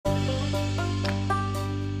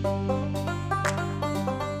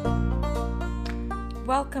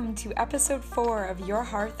welcome to episode 4 of Your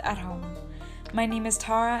Hearth at Home. My name is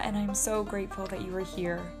Tara and I'm so grateful that you are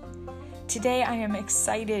here. Today I am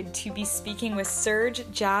excited to be speaking with Serge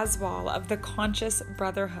Jaswal of the Conscious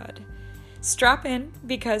Brotherhood. Strap in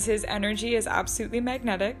because his energy is absolutely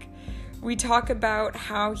magnetic. We talk about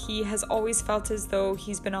how he has always felt as though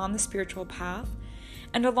he's been on the spiritual path,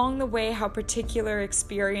 and along the way how particular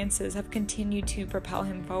experiences have continued to propel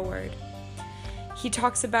him forward. He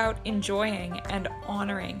talks about enjoying and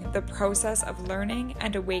honoring the process of learning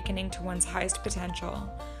and awakening to one's highest potential,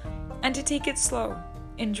 and to take it slow,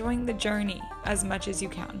 enjoying the journey as much as you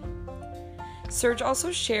can. Serge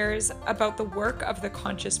also shares about the work of the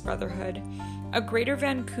Conscious Brotherhood, a Greater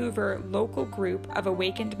Vancouver local group of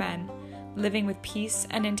awakened men living with peace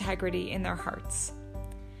and integrity in their hearts.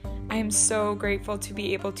 I am so grateful to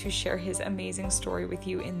be able to share his amazing story with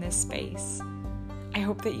you in this space. I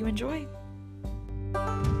hope that you enjoy.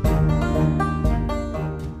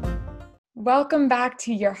 Welcome back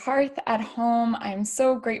to Your Hearth at Home. I'm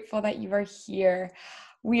so grateful that you are here.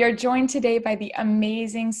 We are joined today by the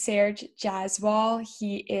amazing Serge Jaswal.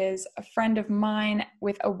 He is a friend of mine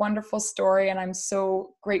with a wonderful story, and I'm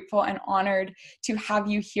so grateful and honored to have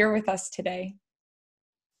you here with us today.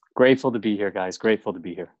 Grateful to be here, guys. Grateful to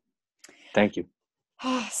be here. Thank you.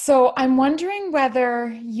 So I'm wondering whether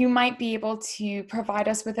you might be able to provide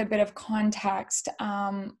us with a bit of context.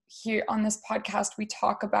 Here on this podcast, we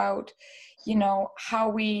talk about, how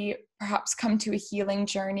we perhaps come to a healing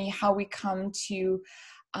journey, how we come to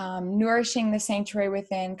nourishing the sanctuary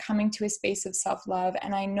within, coming to a space of self-love.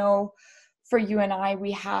 And I know for you and I,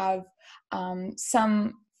 we have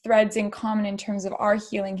some threads in common in terms of our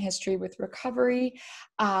healing history with recovery.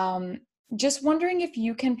 Just wondering if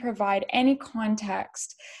you can provide any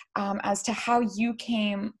context as to how you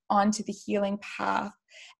came onto the healing path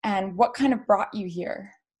and what kind of brought you here.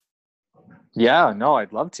 Yeah, no,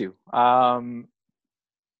 I'd love to.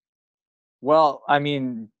 Well, I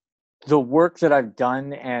mean, the work that I've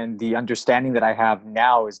done and the understanding that I have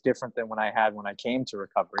now is different than when I had when I came to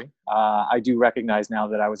recovery. I do recognize now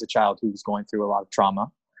that I was a child who was going through a lot of trauma,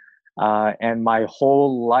 and my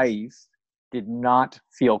whole life did not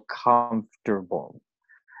feel comfortable.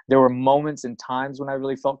 There were moments and times when I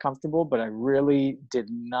really felt comfortable, but I really did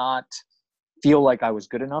not feel like I was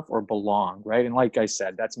good enough or belong, right? And like I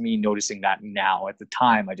said, that's me noticing that now. At the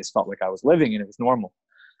time, I just felt like I was living and it was normal.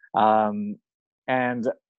 And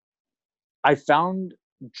I found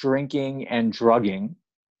drinking and drugging,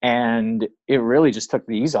 and it really just took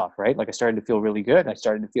the ease off, right? Like I started to feel really good. I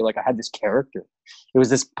started to feel like I had this character. It was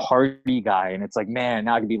this party guy, and it's like, man,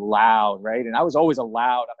 now I can be loud, right? And I was always a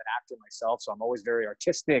loud. I'm an actor myself, so I'm always very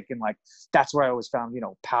artistic, and like that's where I always found,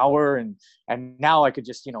 power. And now I could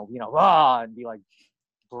just, and be like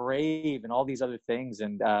brave and all these other things.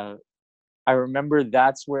 And I remember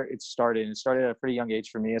that's where it started. And it started at a pretty young age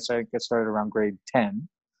for me. It started around grade 10.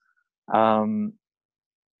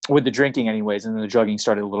 With the drinking anyways, and then the drugging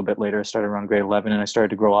started a little bit later. I started around grade 11, and I started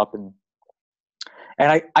to grow up, and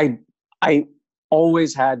I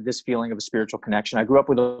always had this feeling of a spiritual connection. I grew up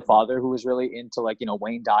with a father who was really into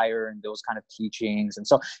Wayne Dyer and those kind of teachings, and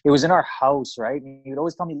so it was in our house, right? And he would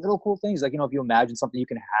always tell me little cool things like, if you imagine something, you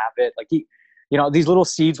can have it. Like these little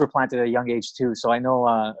seeds were planted at a young age too. So I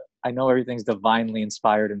know everything's divinely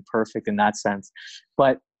inspired and perfect in that sense.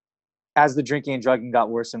 But as the drinking and drugging got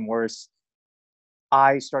worse and worse,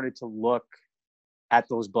 I started to look at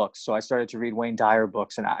those books. So I started to read Wayne Dyer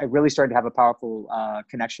books, and I really started to have a powerful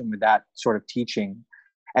connection with that sort of teaching,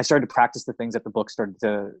 and started to practice the things that the book started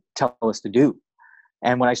to tell us to do.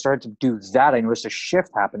 And when I started to do that, I noticed a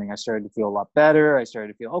shift happening. I started to feel a lot better. I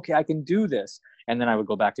started to feel, okay, I can do this. And then I would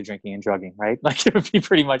go back to drinking and drugging, right? Like it would be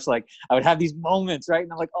pretty much like I would have these moments, right?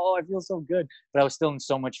 And I'm like, oh, I feel so good. But I was still in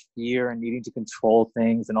so much fear and needing to control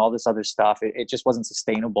things and all this other stuff. It just wasn't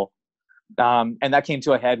sustainable. And that came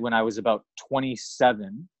to a head when I was about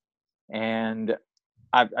 27. And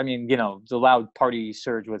I mean, the loud party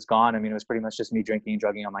surge was gone. I mean, it was pretty much just me drinking and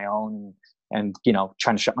drugging on my own and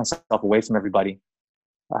trying to shut myself away from everybody.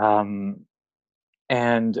 And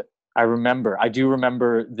I do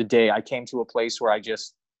remember the day I came to a place where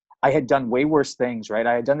I had done way worse things, right?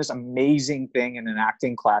 I had done this amazing thing in an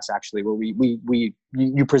acting class, actually, where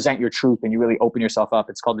you present your truth and you really open yourself up.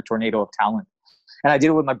 It's called the Tornado of Talent. And I did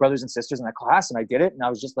it with my brothers and sisters in that class, and I did it. And I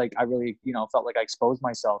was just like, I really, felt like I exposed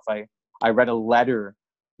myself. I read a letter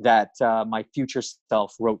that my future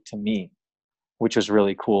self wrote to me, which was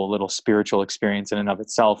really cool, a little spiritual experience in and of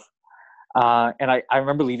itself. And I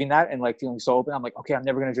remember leaving that and like feeling so open. I'm like, okay, I'm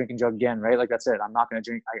never going to drink and drug again, right? Like, that's it. I'm not going to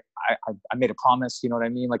drink. I made a promise, you know what I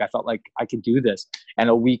mean? Like, I felt like I could do this. And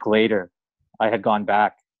a week later, I had gone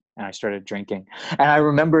back and I started drinking. And I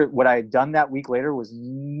remember what I had done that week later was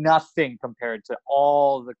nothing compared to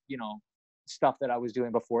all the, stuff that I was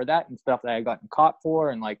doing before that and stuff that I had gotten caught for.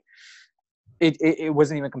 And like, it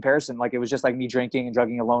wasn't even comparison. Like, it was just like me drinking and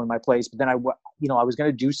drugging alone in my place. But then I was going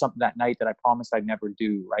to do something that night that I promised I'd never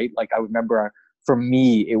do. Right. Like, I remember for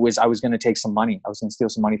me, I was going to take some money. I was going to steal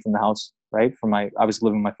some money from the house. Right. I was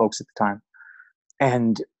living with my folks at the time.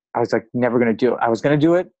 And I was like, never going to do it. I was going to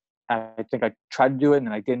do it. I think I tried to do it and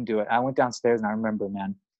then I didn't do it. I went downstairs and I remember,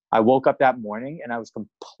 man, I woke up that morning and I was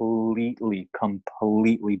completely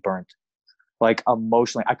burnt. Like,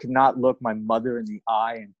 emotionally, I could not look my mother in the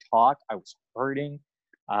eye and talk. I was hurting.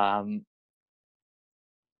 And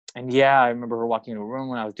yeah, I remember her walking into a room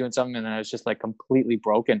when I was doing something and I was just like completely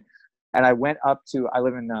broken. And I went up to, I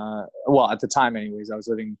live in, at the time anyways, I was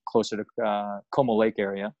living closer to Como Lake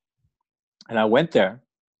area. And I went there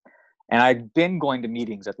and I'd been going to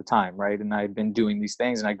meetings at the time, right? And I'd been doing these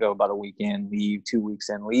things and I'd go about a week in, leave, 2 weeks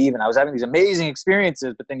in, leave. And I was having these amazing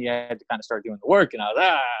experiences, but then you had to kind of start doing the work. And I was, I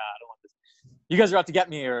don't want this. You guys are out to get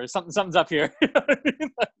me, or something's up here.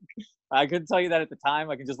 I couldn't tell you that at the time.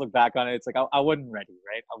 I can just look back on it. It's like, I wasn't ready,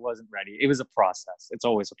 right? I wasn't ready. It was a process. It's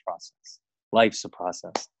always a process. Life's a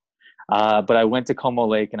process. But I went to Como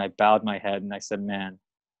Lake and I bowed my head and I said, man,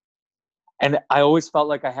 and I always felt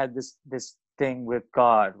like I had this thing with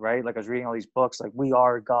God, right? Like, I was reading all these books, like we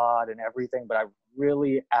are God and everything. But I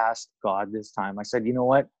really asked God this time. I said, you know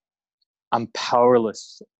what? I'm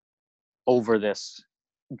powerless over this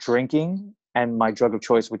drinking and my drug of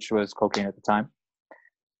choice, which was cocaine at the time.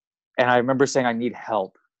 And I remember saying, I need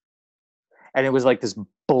help. And it was like this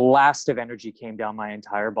blast of energy came down my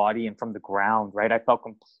entire body and from the ground, right? I felt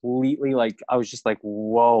completely like, I was just like,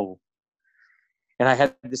 whoa. And I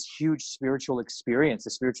had this huge spiritual experience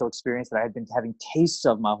that I had been having tastes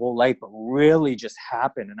of my whole life, but really just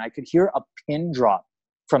happened. And I could hear a pin drop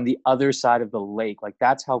from the other side of the lake. Like,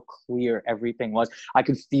 that's how clear everything was. I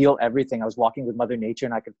could feel everything. I was walking with Mother Nature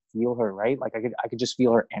and I could feel her, right? Like, I could just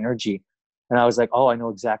feel her energy. And I was like, oh, I know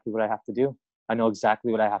exactly what I have to do. I know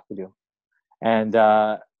exactly what I have to do. And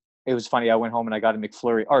it was funny. I went home and I got a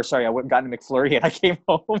McFlurry. I went and got a McFlurry and I came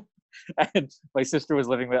home. And my sister was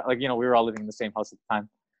living with, we were all living in the same house at the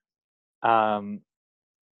time.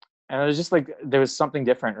 And it was just like, there was something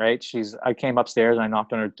different, right? I came upstairs and I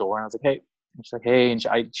knocked on her door and I was like, hey. And she's like, hey. And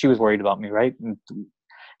she was worried about me, right? And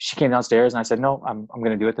she came downstairs and I said, no, I'm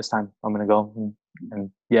going to do it this time. I'm going to go. And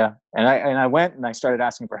yeah. And I went and I started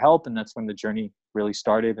asking for help. And that's when the journey really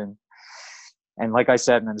started. And like I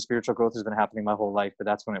said, and then the spiritual growth has been happening my whole life, but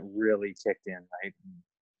that's when it really kicked in, right?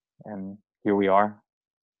 And here we are.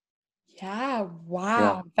 Yeah, Yeah.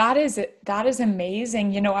 wow. That is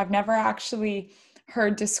amazing. I've never actually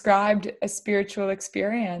heard described a spiritual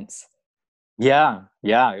experience. Yeah.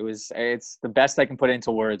 It's the best I can put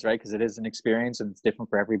into words, right? Because it is an experience and it's different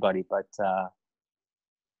for everybody. But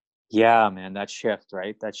yeah, man, that shift,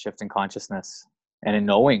 right? That shift in consciousness and in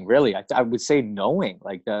knowing, really. I would say knowing,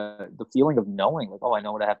 like the feeling of knowing, like, oh, I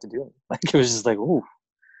know what I have to do. Like, it was just like, ooh.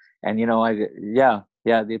 And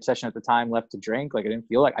the obsession at the time left to drink. Like,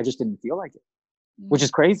 I just didn't feel like it, which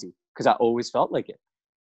is crazy because I always felt like it.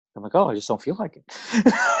 I'm like, oh, I just don't feel like it.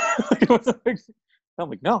 I'm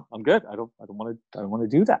like, no, I'm good. I don't want to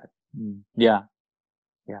do that. Yeah.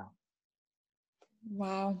 Yeah.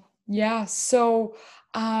 Wow. Yeah.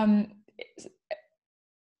 Um,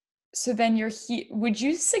 so then would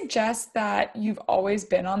you suggest that you've always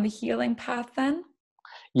been on the healing path then?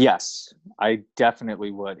 Yes, I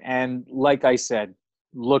definitely would. And like I said,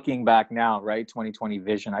 looking back now, right, 2020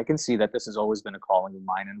 vision, I can see that this has always been a calling of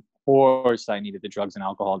mine. And of course, I needed the drugs and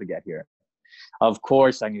alcohol to get here. Of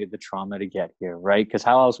course, I needed the trauma to get here, right? Because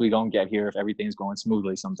how else we don't get here if everything's going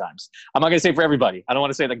smoothly sometimes? I'm not going to say for everybody. I don't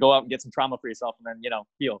want to say that go out and get some trauma for yourself and then,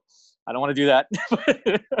 heal. I don't want to do that.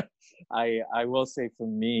 I will say for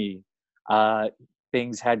me,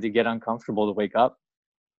 things had to get uncomfortable to wake up,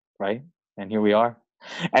 right? And here we are.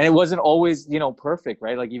 And it wasn't always, perfect,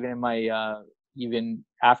 right? Like, even in my, even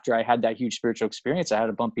after I had that huge spiritual experience, I had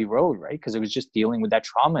a bumpy road, right? Because it was just dealing with that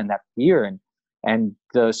trauma and that fear and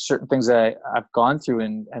the certain things that I've gone through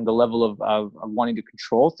and the level of wanting to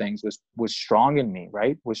control things was strong in me,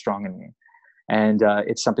 right? Was strong in me. And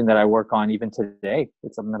it's something that I work on even today.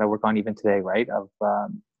 It's something that I work on even today, right? Of,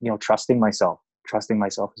 trusting myself. Trusting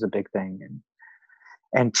myself is a big thing.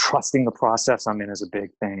 And trusting the process I'm in is a big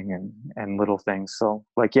thing, and little things. So,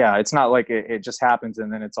 like, yeah, it's not like it just happens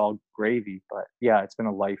and then it's all gravy, but yeah, it's been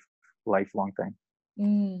a lifelong thing.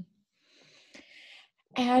 Mm.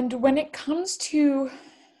 And when it comes to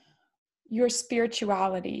your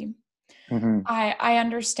spirituality, Hmm. I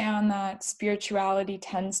understand that spirituality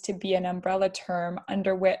tends to be an umbrella term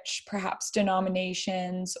under which perhaps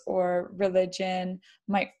denominations or religion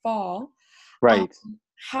might fall. Um, Right.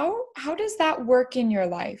 how does that work in your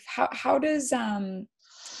life? How does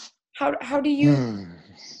how do you Hmm.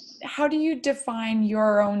 how do you define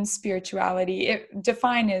your own spirituality?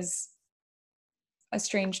 Define is a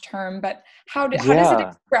strange term, but how does it Yeah.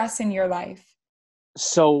 express in your life?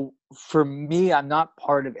 So for me, I'm not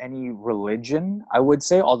part of any religion, I would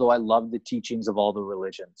say, although I love the teachings of all the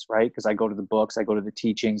religions, right? Because I go to the books, I go to the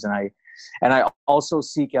teachings, and I also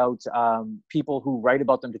seek out people who write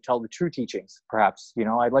about them to tell the true teachings. Perhaps,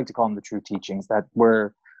 I'd like to call them the true teachings that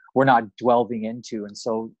we're not delving into. And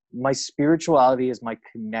so my spirituality is my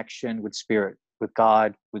connection with spirit, with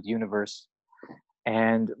God, with universe,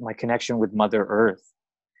 and my connection with Mother Earth.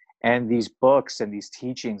 And these books and these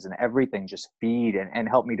teachings and everything just feed and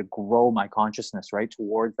help me to grow my consciousness right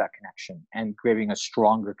towards that connection and creating a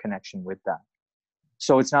stronger connection with that.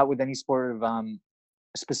 So it's not with any sort of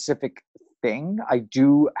specific thing. I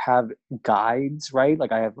do have guides, right?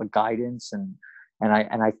 Like I have a guidance and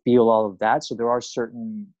I feel all of that. So there are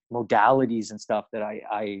certain modalities and stuff that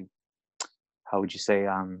I how would you say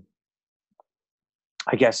I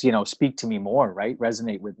guess speak to me more, right?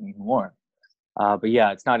 Resonate with me more. But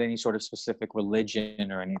yeah, it's not any sort of specific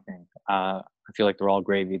religion or anything. I feel like they're all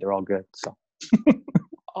gravy. They're all good. So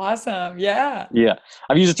Awesome. Yeah. yeah,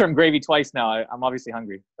 I've used the term gravy twice now. I'm obviously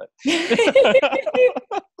hungry, but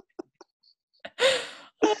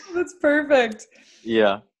Oh, that's perfect.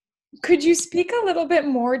 yeah, Could you speak a little bit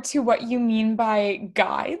more to what you mean by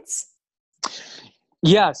guides?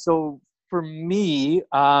 yeah. So for me,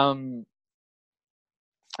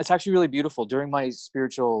 it's actually really beautiful. During my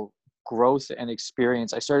spiritual growth and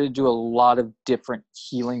experience, I started to do a lot of different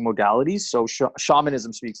healing modalities. So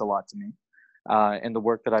shamanism speaks a lot to me, in the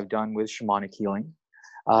work that I've done with shamanic healing,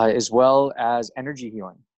 as well as energy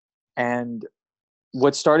healing. And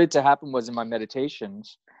what started to happen was in my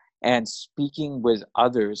meditations and speaking with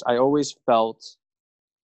others, I always felt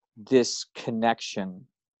this connection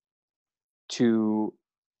to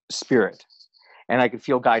spirit, and I could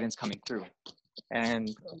feel guidance coming through, and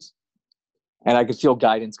and I could feel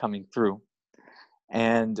guidance coming through.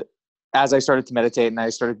 And as I started to meditate and I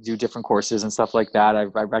started to do different courses and stuff like that, I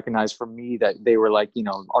recognized for me that they were like,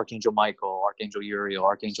 Archangel Michael, Archangel Uriel,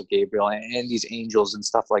 Archangel Gabriel, and these angels and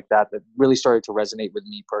stuff like that that really started to resonate with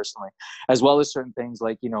me personally, as well as certain things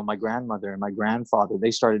like, my grandmother and my grandfather,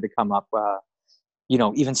 they started to come up,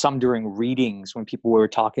 even some during readings when people were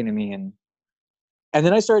talking to me. And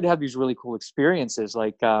then I started to have these really cool experiences,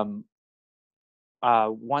 like,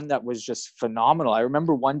 one that was just phenomenal. I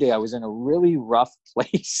remember one day I was in a really rough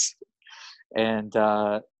place and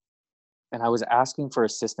and I was asking for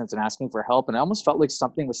assistance and asking for help, and I almost felt like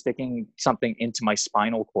something was sticking something into my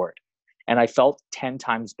spinal cord, and I felt 10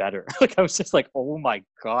 times better. Like I was just like, oh my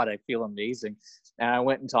god, I feel amazing. And I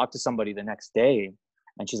went and talked to somebody the next day,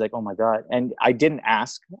 and she's like, oh my god. And I didn't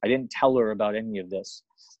tell her about any of this,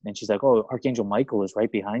 and she's like, oh, Archangel Michael is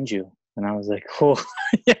right behind you. And I was like, oh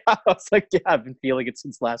yeah. I was like, yeah, I've been feeling it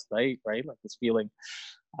since last night, right? Like this feeling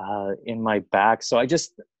in my back. So I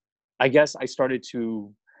guess I started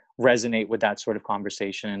to resonate with that sort of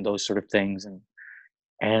conversation and those sort of things,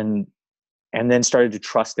 and and then started to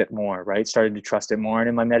trust it more, right? Started to trust it more. And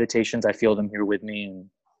in my meditations, I feel them here with me.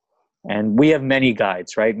 And we have many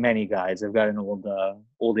guides, right? Many guides. I've got an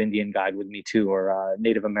old Indian guide with me too, or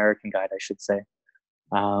Native American guide, I should say.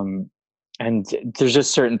 Um, and there's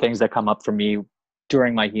just certain things that come up for me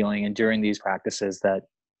during my healing and during these practices that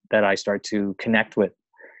I start to connect with.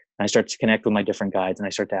 And I start to connect with my different guides, and I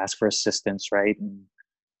start to ask for assistance, right?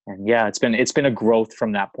 And yeah, it's been a growth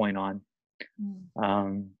from that point on.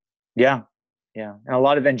 Mm. Yeah, yeah, and a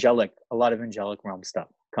lot of angelic realm stuff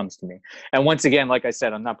comes to me. And once again, like I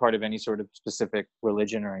said, I'm not part of any sort of specific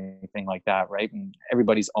religion or anything like that, right? And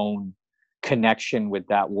everybody's own connection with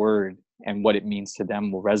that word and what it means to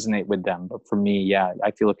them will resonate with them. But for me, yeah,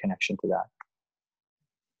 I feel a connection to that.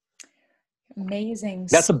 Amazing.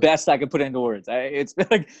 That's the best I could put into words. It's been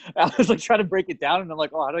like I was like trying to break it down, and I'm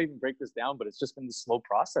like, oh, how do I even break this down? But it's just been the slow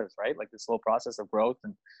process, right? Like the slow process of growth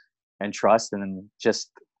and trust, and then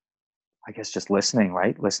just I guess just listening,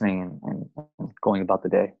 right? Listening and going about the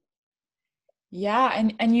day. Yeah,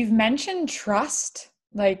 and you've mentioned trust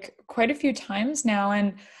like quite a few times now,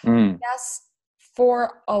 and Mm, yes,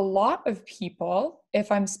 for a lot of people,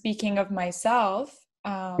 if I'm speaking of myself,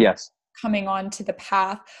 yes. coming onto the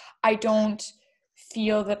path, I don't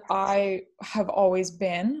feel that I have always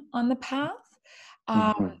been on the path.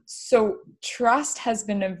 Mhm. So trust has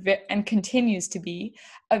been and continues to be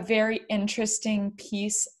a very interesting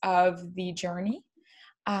piece of the journey.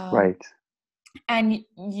 Um, Right. and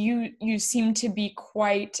you seem to be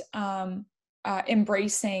quite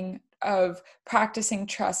embracing of practicing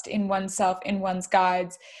trust in oneself, in one's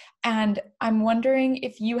guides. And I'm wondering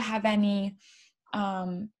if you have any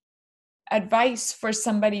um, advice for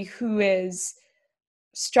somebody who is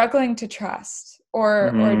struggling to trust,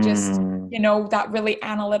 or just, Mm. that really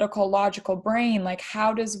analytical logical brain. Like,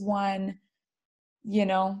 how does one, you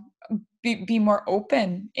know be more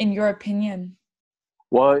open, in your opinion?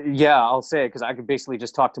 Well, yeah, I'll say it because I could basically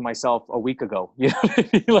just talk to myself a week ago. You know what I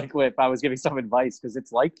mean? Like if I was giving some advice, because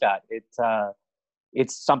it's like that.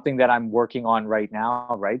 It's something that I'm working on right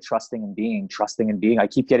now, right? Trusting and being. I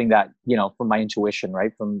keep getting that, from my intuition,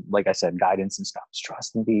 right? From, like I said, guidance and stuff.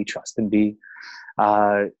 Trust and be, trust and be.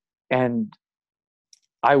 Uh, and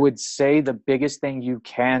I would say the biggest thing you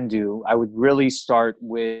can do, I would really start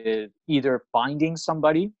with either finding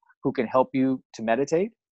somebody who can help you to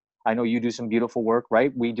meditate. I know you do some beautiful work,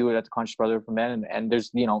 right? We do it at the Conscious Brotherhood for Men, and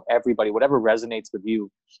there's, everybody, whatever resonates with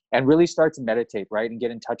you, and really start to meditate, right? And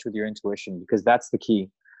get in touch with your intuition, because that's the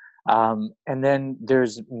key. And then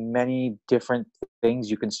there's many different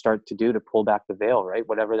things you can start to do to pull back the veil, right?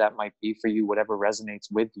 Whatever that might be for you, whatever resonates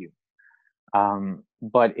with you.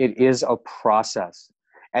 But it is a process.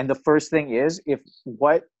 And the first thing is, if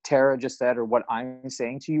what Tara just said or what I'm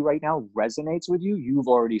saying to you right now resonates with you, you've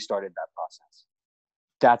already started that process.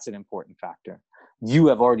 That's an important factor. You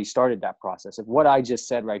have already started that process. If what I just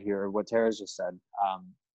said right here, or what Tara just said,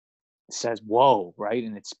 says, whoa, right?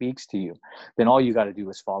 And it speaks to you, then all you got to do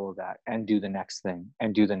is follow that and do the next thing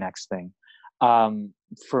and do the next thing.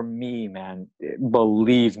 For me, man,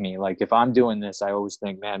 believe me, like if I'm doing this, I always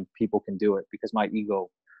think, man, people can do it, because my ego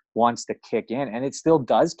wants to kick in, and it still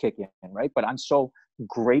does kick in, right? But I'm so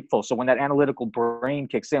grateful. So when that analytical brain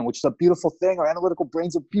kicks in, which is a beautiful thing, our analytical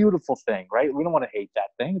brain's a beautiful thing, right? We don't want to hate that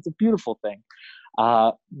thing. It's a beautiful thing.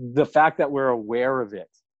 The fact that we're aware of it,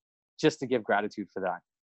 just to give gratitude for that,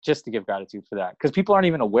 because people aren't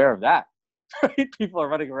even aware of that. Right? People are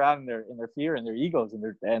running around in their fear and their egos,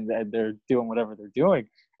 and they're doing whatever they're doing,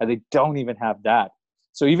 and they don't even have that.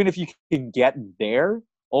 So even if you can get there,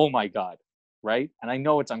 oh my God, right? And I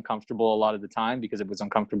know it's uncomfortable a lot of the time, because it was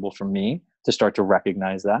uncomfortable for me to start to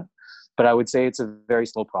recognize that. But I would say it's a very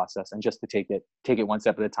slow process, and just to take it one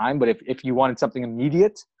step at a time. But if you wanted something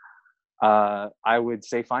immediate, I would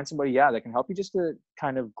say find somebody, that can help you just to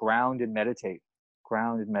kind of ground and meditate,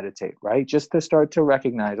 right? Just to start to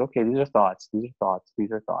recognize, okay, these are thoughts,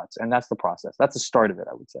 and that's the process. That's the start of it,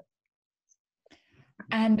 I would say.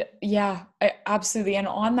 And yeah, absolutely. And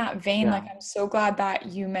on that vein, like, Yeah. I'm so glad that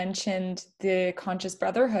you mentioned the Conscious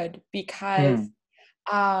Brotherhood, because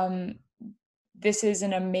Mm. um, this is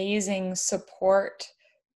an amazing support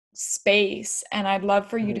space. And I'd love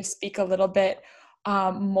for you to Right. speak a little bit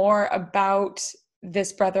more about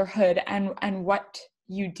this brotherhood, and what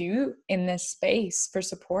you do in this space for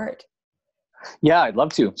support. Yeah, I'd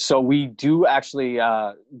love to. So we do actually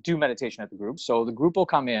do meditation at the group. So the group will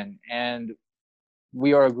come in, and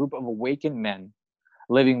we are a group of awakened men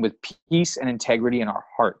living with peace and integrity in our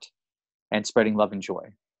heart, and spreading love and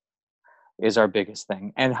joy is our biggest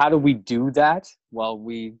thing. And how do we do that? Well,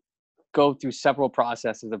 we go through several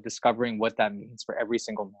processes of discovering what that means for every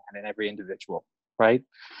single man and every individual, right?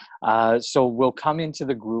 So we'll come into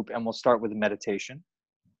the group, and we'll start with a meditation.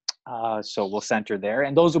 So we'll center there,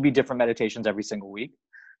 and those will be different meditations every single week.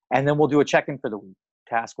 And then we'll do a check-in for the week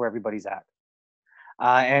to ask where everybody's at.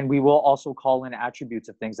 And we will also call in attributes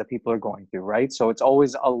of things that people are going through, right? So it's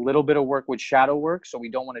always a little bit of work with shadow work. So we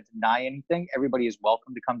don't want to deny anything. Everybody is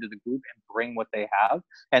welcome to come to the group and bring what they have.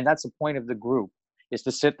 And that's the point of the group, is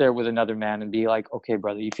to sit there with another man and be like, okay,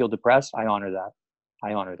 brother, you feel depressed? I honor that.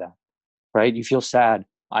 I honor that. Right? You feel sad?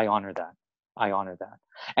 I honor that. I honor that.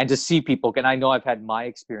 And to see people, and I know I've had my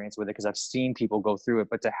experience with it because I've seen people go through it,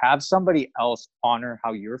 but to have somebody else honor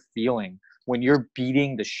how you're feeling when you're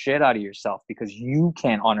beating the shit out of yourself because you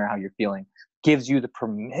can't honor how you're feeling, gives you the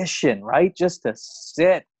permission, right? Just to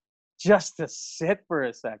sit for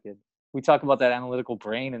a second. We talk about that analytical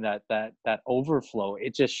brain and that overflow.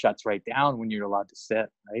 It just shuts right down when you're allowed to sit,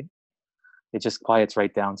 right? It just quiets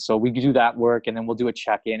right down. So we do that work, and then we'll do a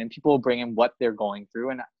check-in, and people will bring in what they're going through.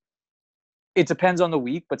 And it depends on the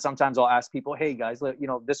week, but sometimes I'll ask people, hey guys,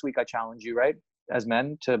 this week I challenge you, right, as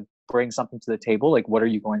men, to bring something to the table. Like, what are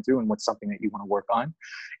you going through, and what's something that you want to work on?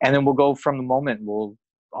 And then we'll go from the moment.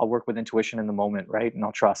 I'll work with intuition in the moment, right? And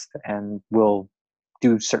I'll trust, and we'll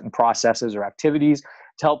do certain processes or activities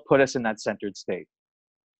to help put us in that centered state.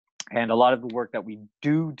 And a lot of the work that we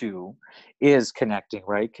do is connecting,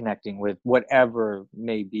 right? Connecting with whatever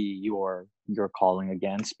may be your calling,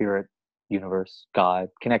 again, spirit, universe, God,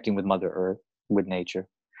 connecting with Mother Earth, with nature.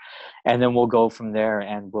 And then we'll go from there,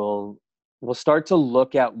 and we'll start to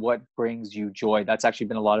look at what brings you joy. That's actually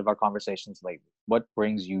been a lot of our conversations lately. What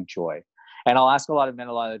brings you joy? And I'll ask a lot of men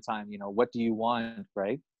a lot of the time, what do you want,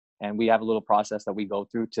 right? And we have a little process that we go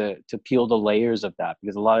through to peel the layers of that,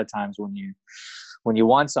 because a lot of times when you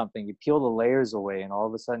want something, you peel the layers away, and all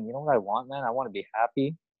of a sudden, you know what I want, man? I want to be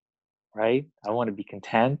happy, right? I want to be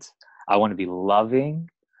content. I want to be loving.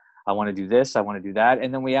 I want to do this. I want to do that.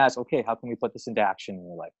 And then we ask, okay, how can we put this into action in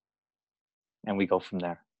your life? And we go from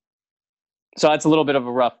there. So that's a little bit of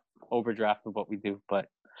a rough overdraft of what we do, but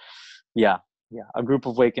yeah, a group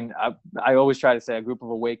of awakened, I always try to say a group of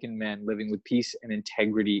awakened men living with peace and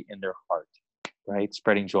integrity in their heart, right?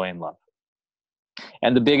 Spreading joy and love.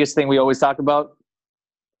 And the biggest thing we always talk about,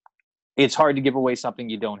 it's hard to give away something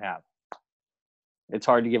you don't have. It's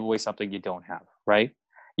hard to give away something you don't have, right?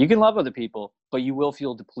 You can love other people, but you will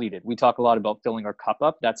feel depleted. We talk a lot about filling our cup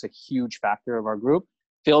up. That's a huge factor of our group.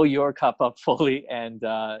 Fill your cup up fully, and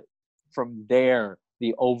from there,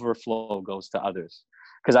 the overflow goes to others.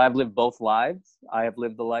 Because I've lived both lives. I have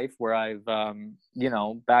lived the life where I've,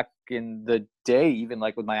 back in the day, even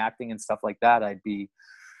like with my acting and stuff like that, I'd be,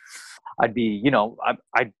 I'd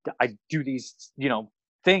do these,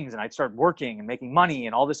 things, and I'd start working and making money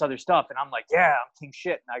and all this other stuff. And I'm like, yeah, I'm king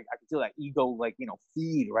shit. And I could feel that ego, like,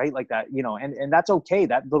 feed, right? Like that, and that's okay.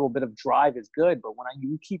 That little bit of drive is good. But when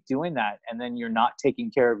you keep doing that, and then you're not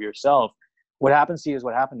taking care of yourself, what happens to you is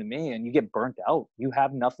what happened to me, and you get burnt out. You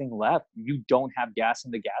have nothing left. You don't have gas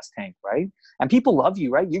in the gas tank, right? And people love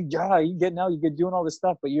you, right? You're getting out, you're doing all this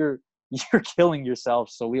stuff, but you're killing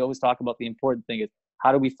yourself. So we always talk about the important thing is,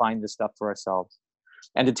 how do we find this stuff for ourselves?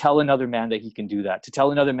 And to tell another man that he can do that. To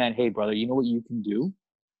tell another man, hey, brother, you know what you can do?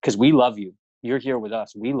 Because we love you. You're here with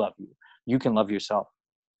us. We love you. You can love yourself.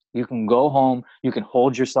 You can go home. You can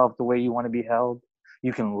hold yourself the way you want to be held.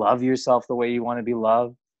 You can love yourself the way you want to be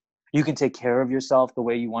loved. You can take care of yourself the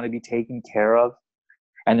way you want to be taken care of.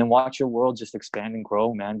 And then watch your world just expand and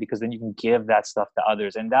grow, man, because then you can give that stuff to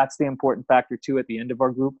others. And that's the important factor, too, at the end of our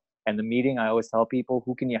group and the meeting. I always tell people,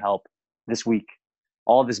 who can you help this week?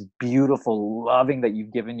 All this beautiful loving that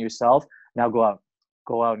you've given yourself, now go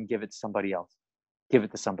out and give it to somebody else. Give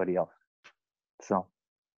it to somebody else. So,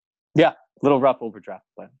 yeah, little rough overdraft,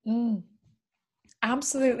 but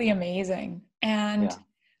absolutely amazing. And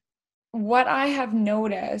what I have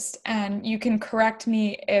noticed, and you can correct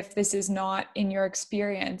me if this is not in your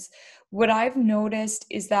experience, what I've noticed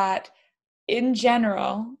is that in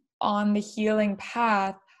general, on the healing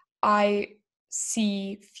path, I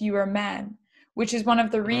see fewer men, which is one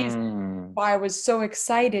of the reasons why I was so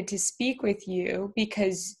excited to speak with you,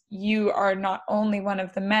 because you are not only one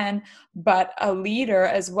of the men, but a leader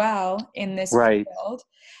as well in this field.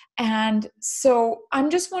 And so I'm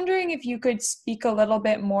just wondering if you could speak a little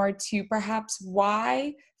bit more to perhaps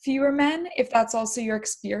why fewer men, if that's also your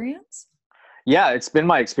experience. Yeah, it's been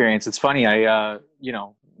my experience. It's funny.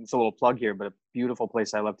 It's a little plug here, but a beautiful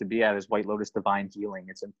place I love to be at is White Lotus Divine Healing.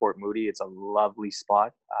 It's in Port Moody. It's a lovely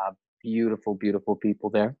spot. Beautiful, beautiful people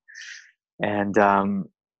there. And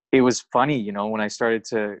it was funny, when I started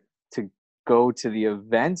to go to the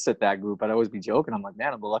events at that group, I'd always be joking. I'm like,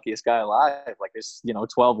 man, I'm the luckiest guy alive. Like there's,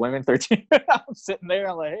 12 women, 13. I'm sitting there.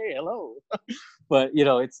 I'm like, hey, hello. But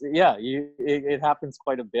it happens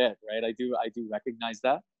quite a bit, right? I do recognize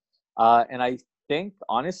that. And I think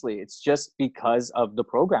honestly, it's just because of the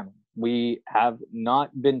programming. We have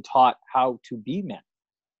not been taught how to be men.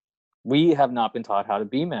 We have not been taught how to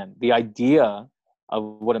be men. The idea of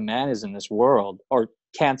what a man is in this world, or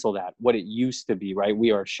cancel that, what it used to be, right?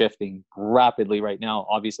 We are shifting rapidly right now,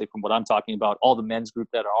 obviously, from what I'm talking about. All the men's group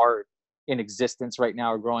that are in existence right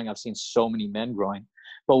now are growing. I've seen so many men growing.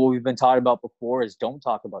 But what we've been taught about before is don't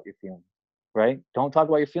talk about your feelings, right? Don't talk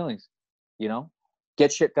about your feelings,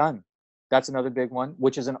 get shit done. That's another big one,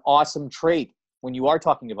 which is an awesome trait when you are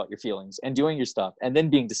talking about your feelings and doing your stuff and then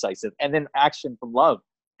being decisive and then action from love.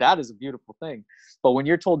 That is a beautiful thing. But when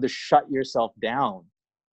you're told to shut yourself down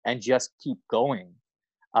and just keep going,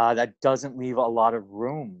 that doesn't leave a lot of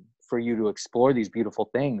room for you to explore these beautiful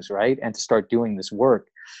things, right? And to start doing this work.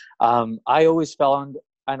 I always found,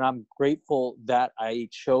 and I'm grateful that I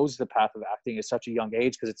chose the path of acting at such a young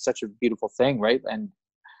age, because it's such a beautiful thing, right? And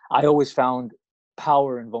I always found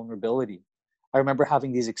power and vulnerability. I remember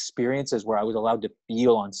having these experiences where I was allowed to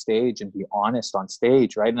feel on stage and be honest on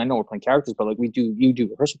stage, right? And I know we're playing characters, but like you do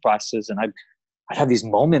rehearsal processes, and I'd have these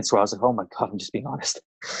moments where I was like, oh my God, I'm just being honest.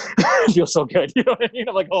 It feels so good. You know what I mean?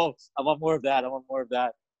 I'm like, oh, I want more of that. I want more of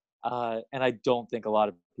that. And I don't think a lot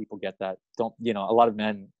of people get that. Don't, you know, a lot of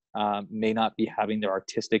men may not be having their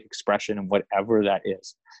artistic expression and whatever that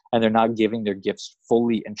is, and they're not giving their gifts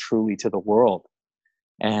fully and truly to the world.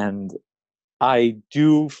 And I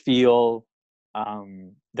do feel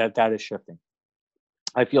that is shifting.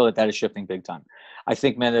 I feel that is shifting big time. I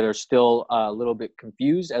think men that are still a little bit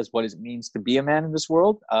confused as what it means to be a man in this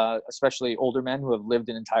world, especially older men who have lived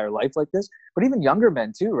an entire life like this, but even younger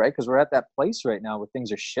men too, right? Because we're at that place right now where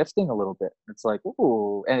things are shifting a little bit. It's like,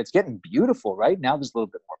 ooh, and it's getting beautiful, right? Now there's a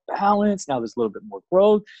little bit more balance. Now there's a little bit more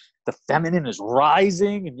growth. The feminine is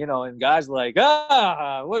rising, and and guys are like,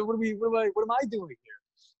 what am I doing here?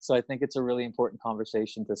 So I think it's a really important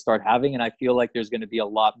conversation to start having, and I feel like there's going to be a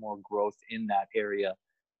lot more growth in that area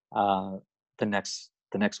the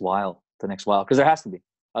next while, because there has to be.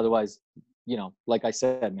 Otherwise, like I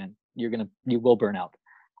said, man, you will burn out.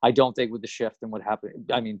 I don't think with the shift and what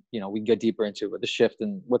happened. I mean, we can get deeper into it, but the shift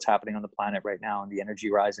and what's happening on the planet right now and the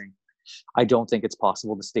energy rising, I don't think it's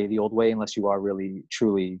possible to stay the old way unless you are really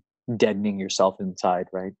truly deadening yourself inside,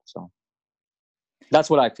 right? So that's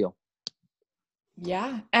what I feel.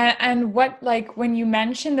 Yeah. And what, like, when you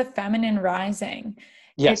mention the feminine rising,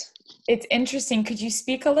 Yes. It's interesting. Could you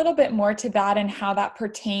speak a little bit more to that and how that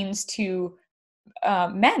pertains to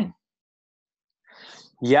men?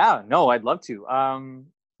 Yeah, no, I'd love to.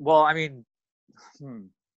 Well, I mean,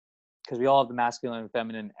 because we all have the masculine and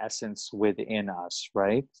feminine essence within us,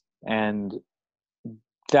 right? And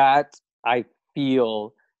that, I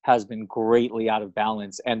feel, has been greatly out of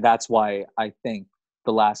balance. And that's why I think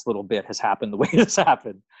the last little bit has happened the way it's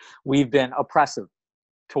happened. We've been oppressive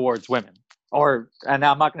towards women. And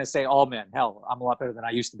I'm not going to say all men. Hell, I'm a lot better than I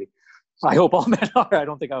used to be. I hope all men are. I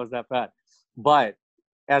don't think I was that bad. But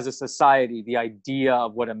as a society, the idea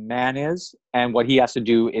of what a man is and what he has to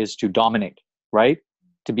do is to dominate, right?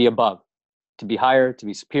 To be above, to be higher, to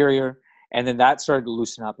be superior. And then that started to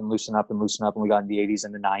loosen up and loosen up and loosen up. And we got in the 80s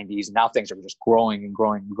and the 90s. And now things are just growing and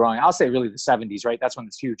growing and growing. I'll say really the 70s, right? That's when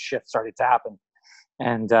this huge shift started to happen.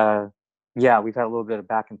 And yeah, we've had a little bit of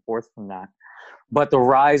back and forth from that. But the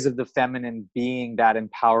rise of the feminine being that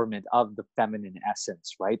empowerment of the feminine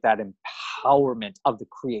essence, right? That empowerment of the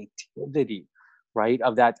creativity, right?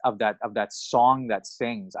 Of that song that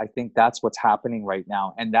sings. I think that's what's happening right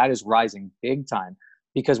now. And that is rising big time.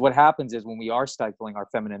 Because what happens is when we are stifling our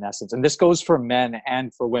feminine essence, and this goes for men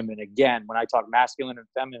and for women, again, when I talk masculine and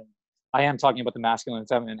feminine, I am talking about the masculine and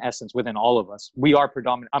feminine essence within all of us. We are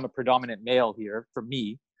predominant. I'm a predominant male here for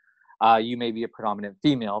me. You may be a predominant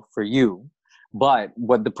female for you. But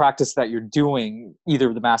what the practice that you're doing,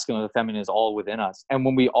 either the masculine or the feminine, is all within us. And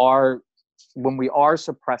when we are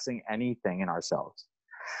suppressing anything in ourselves,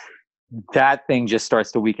 that thing just starts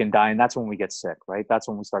to weaken, die, and that's when we get sick, right? That's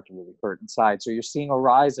when we start to really hurt inside. So you're seeing a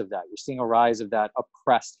rise of that. You're seeing a rise of that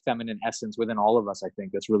oppressed feminine essence within all of us. I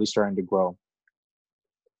think that's really starting to grow.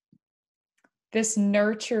 This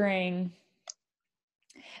nurturing,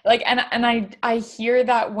 like, and I hear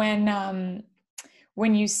that when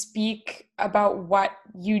you speak about what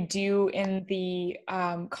you do in the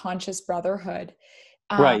conscious brotherhood,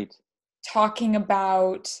 Right. talking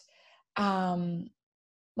about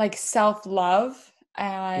like self-love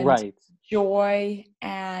and Right. joy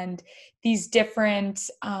and these different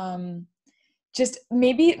just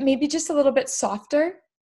maybe just a little bit softer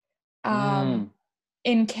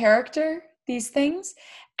in character, these things,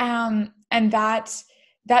 and that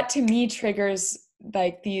to me triggers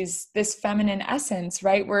like this feminine essence,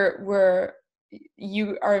 right? Where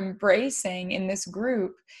you are embracing in this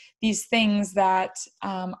group these things that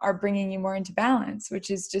are bringing you more into balance, which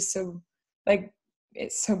is just so, like,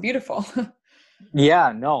 it's so beautiful.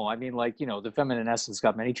 Yeah, no, I mean, like, the feminine essence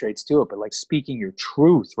got many traits to it, but like speaking your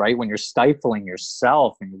truth, right? When you're stifling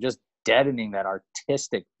yourself and you're just deadening that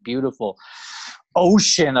artistic, beautiful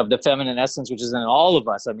ocean of the feminine essence, which is in all of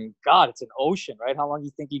us. I mean, God, it's an ocean, right? How long do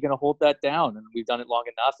you think you're going to hold that down? And we've done it long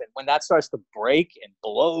enough. And when that starts to break and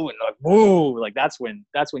blow and like, whoa, like that's when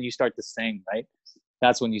you start to sing, right?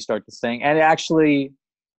 That's when you start to sing. And actually,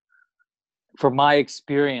 from my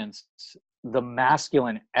experience, the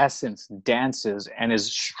masculine essence dances and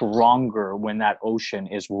is stronger when that ocean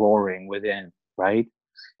is roaring within, right?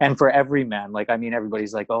 And for every man, like, I mean,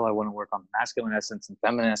 everybody's like, oh, I want to work on masculine essence and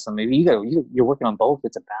feminine essence. Maybe you're working on both.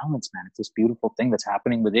 It's a balance, man. It's this beautiful thing that's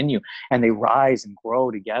happening within you, and they rise and grow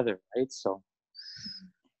together, right? So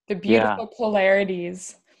The beautiful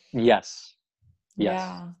polarities. Yes.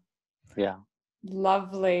 Yeah. Yeah.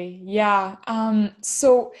 Lovely. Yeah.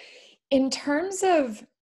 So in terms of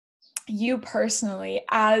you personally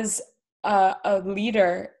as a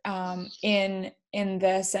leader in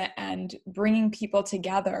this and bringing people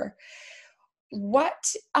together,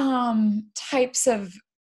 what types of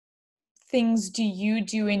things do you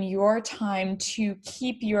do in your time to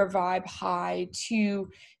keep your vibe high, to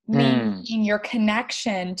Mm. maintain your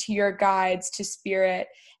connection to your guides, to spirit,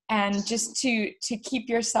 and just to keep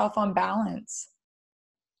yourself on balance?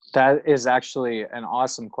 That is actually an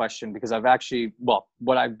awesome question, because I've actually, well,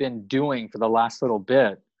 what I've been doing for the last little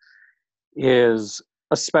bit is,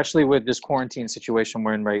 especially with this quarantine situation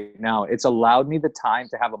we're in right now, it's allowed me the time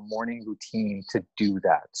to have a morning routine to do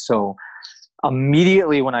that. So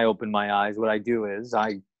immediately when I open my eyes, what I do is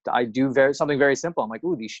I do something very simple. I'm like,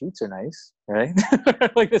 ooh, these sheets are nice, right?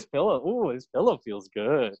 Like this pillow. Ooh, this pillow feels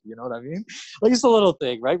good. You know what I mean? Like just a little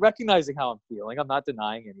thing, right? Recognizing how I'm feeling. I'm not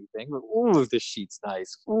denying anything. But ooh, this sheet's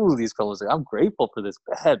nice. Ooh, these pillows. I'm grateful for this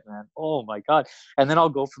bed, man. Oh my god. And then I'll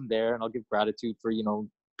go from there and I'll give gratitude for,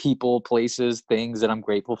 people, places, things that I'm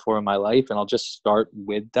grateful for in my life, and I'll just start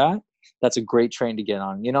with that. That's a great train to get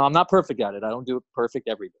on. I'm not perfect at it. I don't do it perfect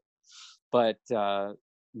every day, but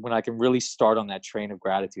when I can really start on that train of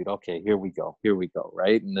gratitude, okay, here we go,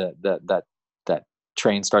 right? And that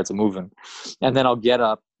train starts moving, and then I'll get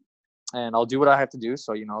up and I'll do what I have to do.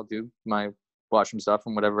 So I'll do my washroom stuff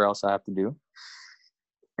and whatever else I have to do,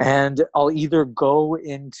 and I'll either go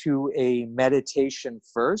into a meditation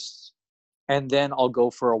first, and then I'll go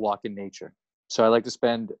for a walk in nature. So I like to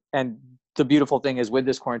spend, and the beautiful thing is with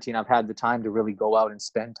this quarantine, I've had the time to really go out and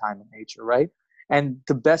spend time in nature, right? And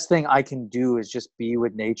the best thing I can do is just be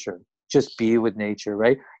with nature. Just be with nature,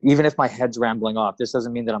 right? Even if my head's rambling off, this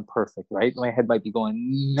doesn't mean that I'm perfect, right? My head might be going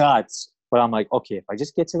nuts, but I'm like, okay, if I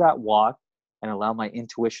just get to that walk and allow my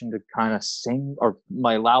intuition to kind of sing, or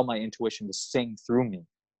allow my intuition to sing through me,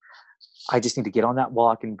 I just need to get on that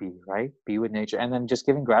walk and right? Be with nature. And then just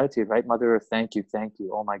giving gratitude, right? Mother Earth, thank you, thank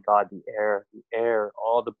you. Oh my God, the air,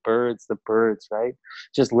 all the birds, right?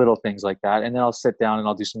 Just little things like that. And then I'll sit down and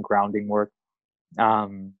I'll do some grounding work.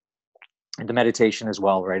 And the meditation as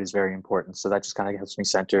well, right, is very important. So that just kind of helps me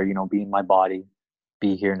center, be in my body,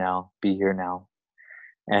 be here now.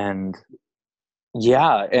 And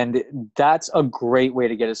yeah, and that's a great way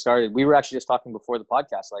to get it started. We were actually just talking before the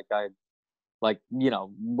podcast,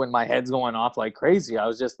 when my head's going off like crazy, I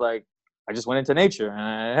was just like, I just went into nature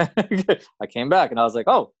and I came back and I was like,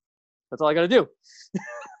 oh, that's all I got to do.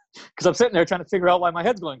 Because I'm sitting there trying to figure out why my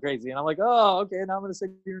head's going crazy. And I'm like, oh, okay, now I'm going to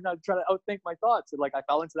sit here and try to outthink my thoughts. And like, I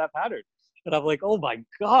fell into that pattern. And I'm like, oh my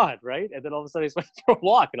God, right? And then all of a sudden I just went for a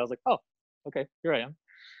walk and I was like, oh, okay, here I am.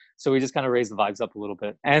 So we just kind of raised the vibes up a little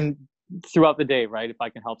bit. And throughout the day, right, if I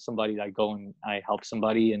can help somebody, I go and I help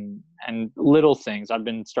somebody, and little things. I've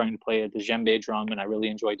been starting to play a djembe drum and I really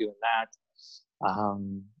enjoy doing that.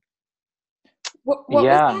 What was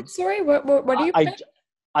Yeah, that? Sorry, what are you I, playing?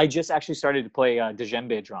 I just actually started to play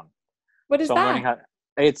djembe drum. What is So I'm learning that?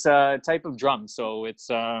 how. It's a type of drum. So it's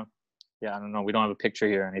yeah, I don't know. We don't have a picture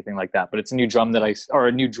here or anything like that, but it's a new drum that I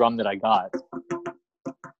got.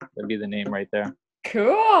 That'd be the name right there.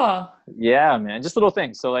 Cool. Yeah, man, just little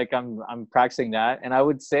things. So like I'm practicing that, and I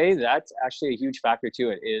would say that's actually a huge factor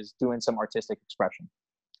to it, is doing some artistic expression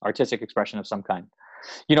of some kind.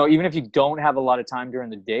 Even if you don't have a lot of time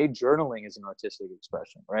during the day, journaling is an artistic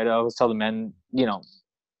expression, right? I always tell the men, you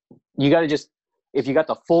got to just, if you got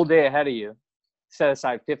the full day ahead of you, set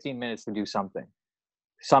aside 15 minutes to do something,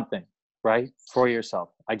 right? For yourself.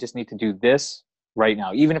 I just need to do this right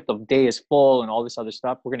now. Even if the day is full and all this other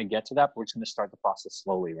stuff, we're going to get to that, but we're just going to start the process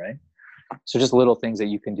slowly, right? So just little things that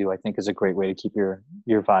you can do, I think, is a great way to keep your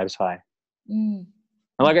vibes high. Mm.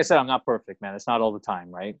 And like I said, I'm not perfect, man. It's not all the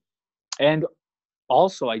time, right? And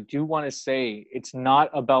also, I do want to say it's not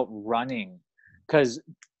about running, because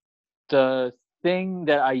the thing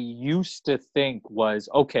that I used to think was,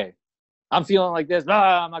 okay, I'm feeling like this.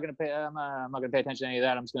 I'm not gonna pay. I'm not gonna pay attention to any of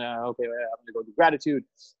that. I'm just gonna, okay, I'm gonna go do gratitude.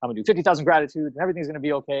 I'm gonna do 50,000 gratitude, and everything's gonna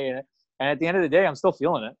be okay. And at the end of the day, I'm still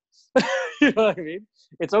feeling it. You know what I mean?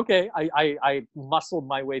 It's okay. I muscled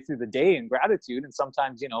my way through the day in gratitude, and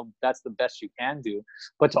sometimes that's the best you can do.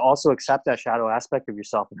 But to also accept that shadow aspect of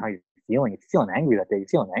yourself and how you're feeling. If you're feeling angry that day, you're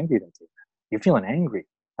feeling angry that day. You're feeling angry.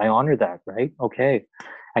 I honor that, right? Okay,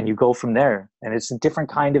 and you go from there, and it's a different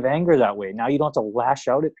kind of anger that way. Now you don't have to lash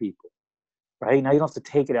out at people. Right? Now you don't have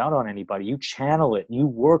to take it out on anybody. You channel it. You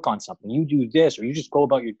work on something. You do this, or you just go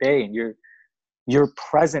about your day, and you're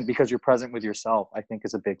present, because you're present with yourself, I think,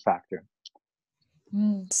 is a big factor.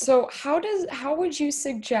 So how would you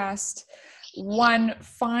suggest one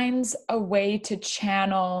finds a way to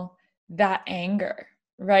channel that anger,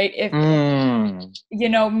 right? If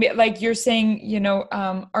like you're saying,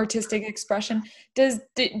 artistic expression, do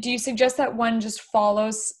you suggest that one just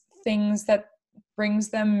follows things that brings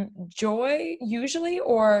them joy usually,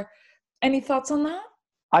 or any thoughts on that?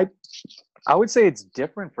 I I would say it's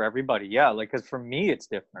different for everybody. Yeah, like because for me it's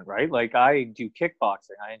different, right? Like I do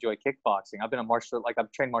kickboxing. I enjoy kickboxing. I've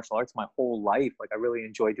trained martial arts my whole life. Like I really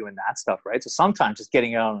enjoy doing that stuff, right? So sometimes just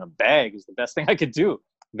getting out on a bag is the best thing I could do.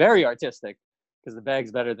 Very artistic because the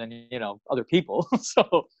bag's better than other people.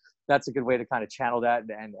 So that's a good way to kind of channel that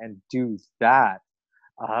and do that.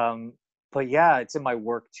 Um, but yeah, it's in my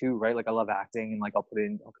work too, right? Like I love acting and like I'll put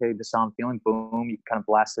in, okay, this is how I'm feeling, boom, you kind of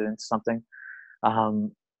blast it into something.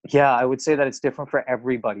 Um, yeah, I would say that it's different for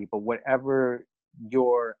everybody, but whatever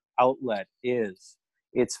your outlet is,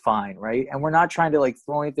 it's fine, right? And we're not trying to like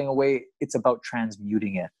throw anything away. It's about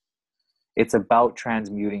transmuting it. It's about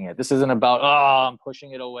transmuting it. This isn't about, oh, I'm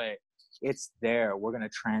pushing it away. It's there. We're going to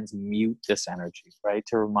transmute this energy, right?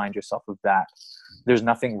 To remind yourself of that. There's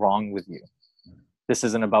nothing wrong with you. This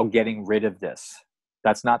isn't about getting rid of this.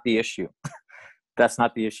 That's not the issue. That's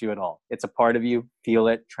not the issue at all. It's a part of you. Feel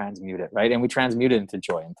it, transmute it, right? And we transmute it into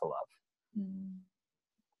joy, into love. Mm.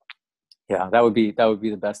 Yeah, that would be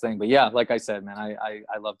the best thing. But yeah, like I said, man,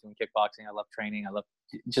 I love doing kickboxing. I love training. I love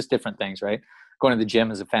just different things, right? Going to the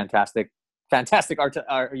gym is a fantastic artistic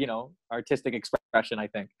expression, I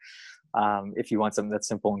think. If you want something that's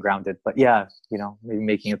simple and grounded. But yeah, maybe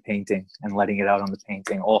making a painting and letting it out on the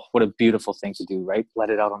painting. Oh, what a beautiful thing to do, right? Let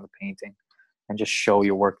it out on the painting and just show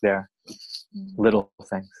your work there. Little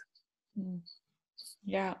things.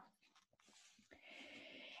 Yeah.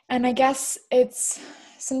 And I guess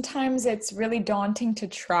sometimes it's really daunting to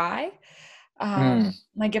try.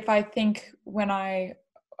 Like if I think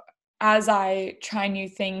as I try new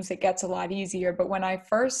things, it gets a lot easier. But when I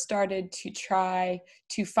first started to try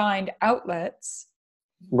to find outlets,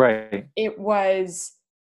 right, it was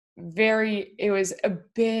a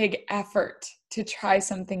big effort to try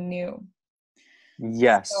something new.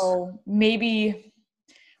 Yes. So maybe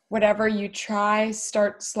whatever you try,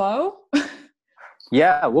 start slow.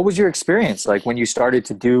 Yeah. What was your experience like when you started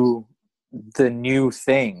to do the new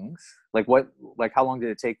things? Like how long did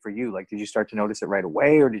it take for you? Like, did you start to notice it right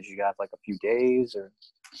away, or did you have like a few days, or?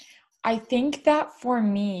 I think that for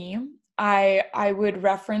me, I would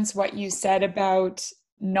reference what you said about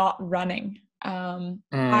not running.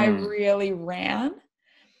 I really ran,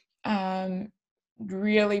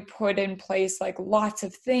 really put in place like lots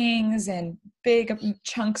of things and big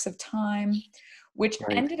chunks of time, which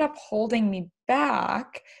ended up holding me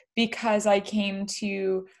back because I came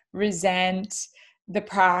to resent the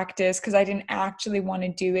practice because I didn't actually want to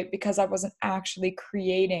do it because I wasn't actually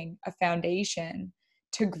creating a foundation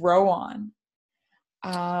to grow on.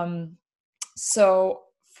 So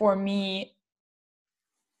for me,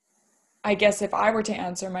 I guess if I were to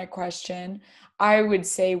answer my question, I would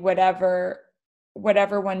say whatever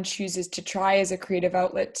one chooses to try as a creative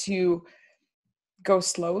outlet, to go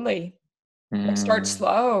slowly. Like start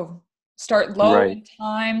slow. Start low in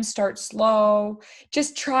time, start slow.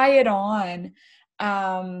 Just try it on.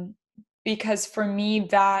 Because for me,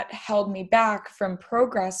 that held me back from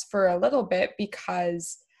progress for a little bit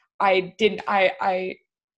because it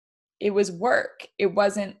was work. It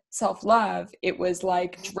wasn't self-love. It was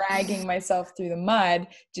like dragging myself through the mud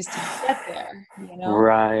just to get there,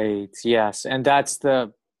 Right. Yes. And that's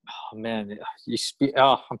oh man,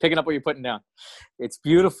 I'm picking up what you're putting down. It's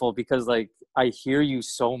beautiful because like, I hear you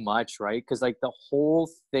so much, right? Because like the whole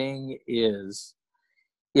thing is,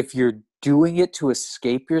 if you're doing it to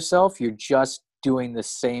escape yourself, you're just doing the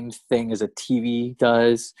same thing as a TV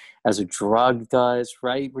does, as a drug does,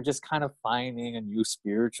 right? We're just kind of finding a new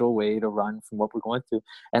spiritual way to run from what we're going through.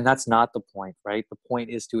 And that's not the point, right? The point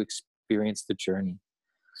is to experience the journey.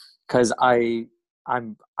 Because I'm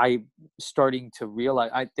starting to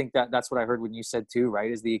realize, I think that's what I heard when you said too,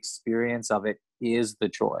 right? Is the experience of it is the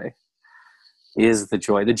joy.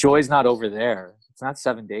 The joy is not over there. It's not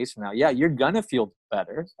 7 days from now. Yeah, you're gonna feel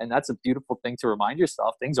better, and that's a beautiful thing to remind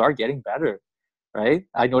yourself. Things are getting better, right?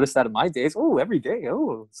 I noticed that in my days. Oh, every day,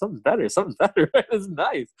 something's better. It's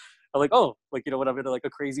nice. I'm like, when I'm in like a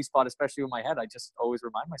crazy spot, especially with my head, I just always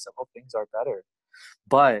remind myself, things are better.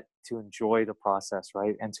 But to enjoy the process,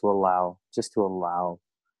 right? And to allow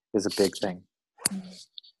is a big thing.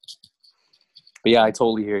 But yeah, I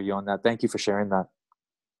totally hear you on that. Thank you for sharing that.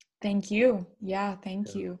 Thank you. Yeah,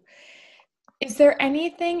 thank you. Is there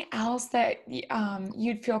anything else that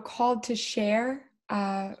you'd feel called to share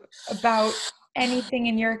about anything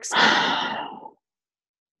in your experience?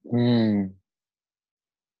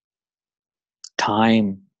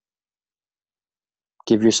 Time.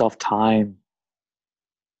 Give yourself time.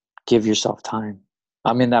 Give yourself time.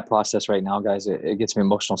 I'm in that process right now, guys. It gets me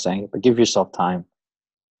emotional saying it, but give yourself time.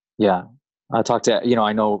 Yeah. I talk to,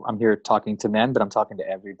 I know I'm here talking to men, but I'm talking to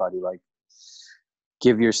everybody. Like,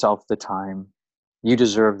 give yourself the time You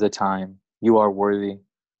deserve the time. You are worthy.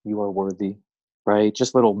 You are worthy, right?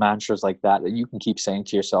 Just little mantras like that that you can keep saying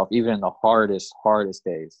to yourself, even in the hardest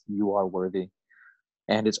days. You are worthy.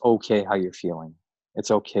 And it's okay how you're feeling.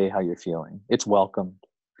 It's okay how you're feeling. It's welcomed.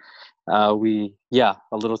 A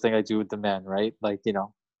little thing I do with the men, right? Like, you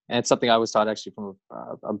know, and it's something I was taught actually from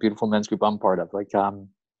a beautiful men's group I'm part of. Like, well,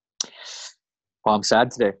 I'm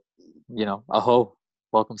sad today. You know, aho,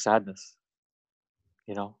 welcome sadness.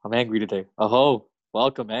 You know, I'm angry today. Aho,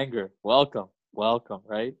 welcome anger. Welcome,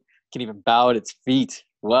 right? Can even bow at its feet.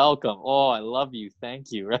 Welcome. Oh, I love you.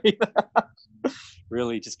 Thank you, right?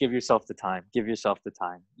 Really, just give yourself the time. Give yourself the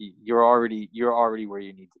time. You're already where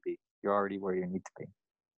you need to be. You're already where you need to be,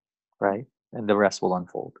 right? And the rest will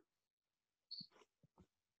unfold.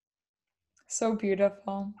 So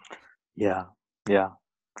beautiful. Yeah.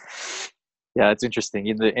 It's interesting.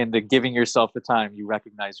 In the giving yourself the time, you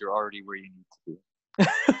recognize you're already where you need to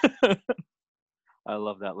be. I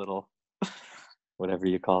love that little, whatever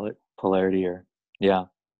you call it, polarity or yeah.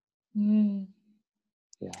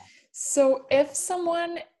 So if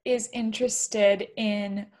someone is interested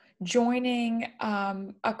in joining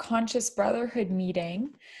a Conscious Brotherhood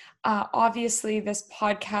meeting, obviously this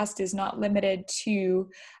podcast is not limited to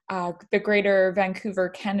the greater Vancouver,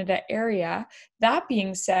 Canada area. That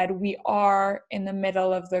being said, we are in the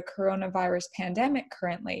middle of the coronavirus pandemic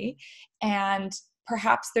currently, and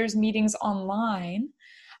perhaps there's meetings online.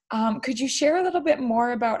 Could you share a little bit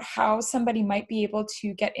more about how somebody might be able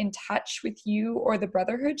to get in touch with you or the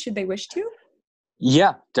Brotherhood should they wish to?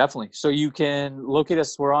 Yeah, definitely. So you can locate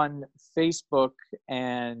us. We're on Facebook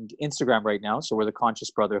and Instagram right now. So we're the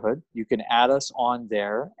Conscious Brotherhood. You can add us on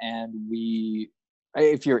there, and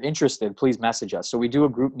if you're interested, please message us. So we do a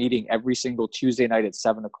group meeting every single Tuesday night at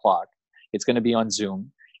 7:00. It's going to be on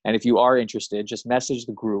Zoom. And if you are interested, just message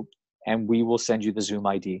the group and we will send you the Zoom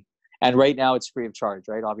ID. And right now it's free of charge,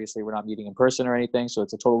 right? Obviously we're not meeting in person or anything. So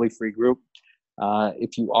it's a totally free group.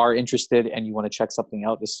 If you are interested and you want to check something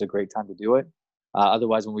out, this is a great time to do it.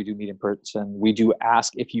 Otherwise, when we do meet in person, we do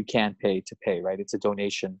ask if you can pay, right? It's a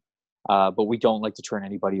donation. But we don't like to turn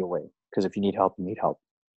anybody away because if you need help, you need help.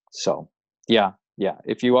 So yeah.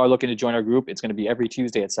 If you are looking to join our group, it's going to be every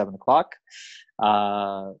Tuesday at 7:00.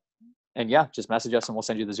 And yeah, just message us and we'll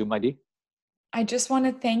send you the Zoom ID. I just want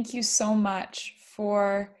to thank you so much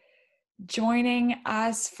for joining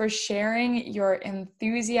us, for sharing your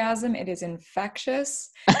enthusiasm. It is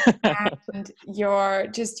infectious. And your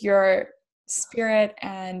spirit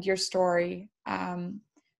and your story.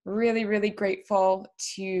 Really, really grateful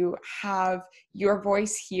to have your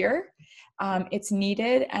voice here. It's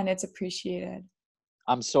needed and it's appreciated.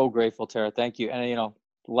 I'm so grateful, Tara. Thank you. And,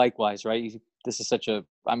 likewise, right? This is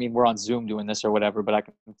we're on Zoom doing this or whatever, but I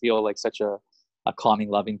can feel like such a calming,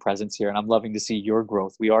 loving presence here. And I'm loving to see your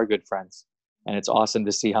growth. We are good friends. And it's awesome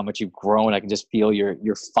to see how much you've grown. I can just feel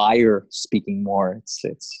your fire speaking more.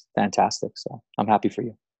 It's fantastic. So I'm happy for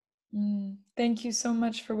you. Thank you so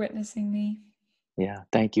much for witnessing me. Yeah,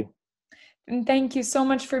 thank you. And thank you so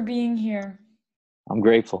much for being here. I'm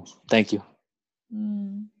grateful. Thank you.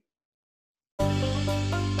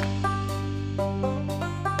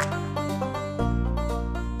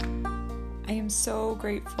 I am so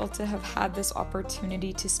grateful to have had this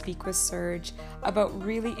opportunity to speak with Serge about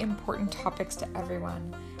really important topics to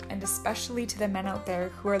everyone, and especially to the men out there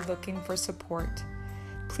who are looking for support.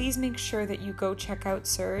 Please make sure that you go check out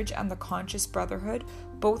Serge and the Conscious Brotherhood,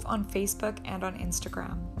 both on Facebook and on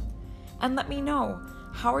Instagram. And let me know,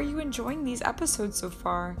 how are you enjoying these episodes so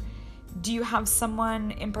far? Do you have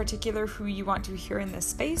someone in particular who you want to hear in this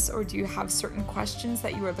space, or do you have certain questions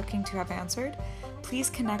that you are looking to have answered? Please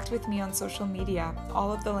connect with me on social media.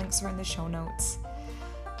 All of the links are in the show notes.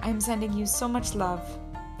 I'm sending you so much love,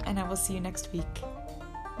 and I will see you next week.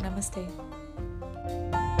 Namaste.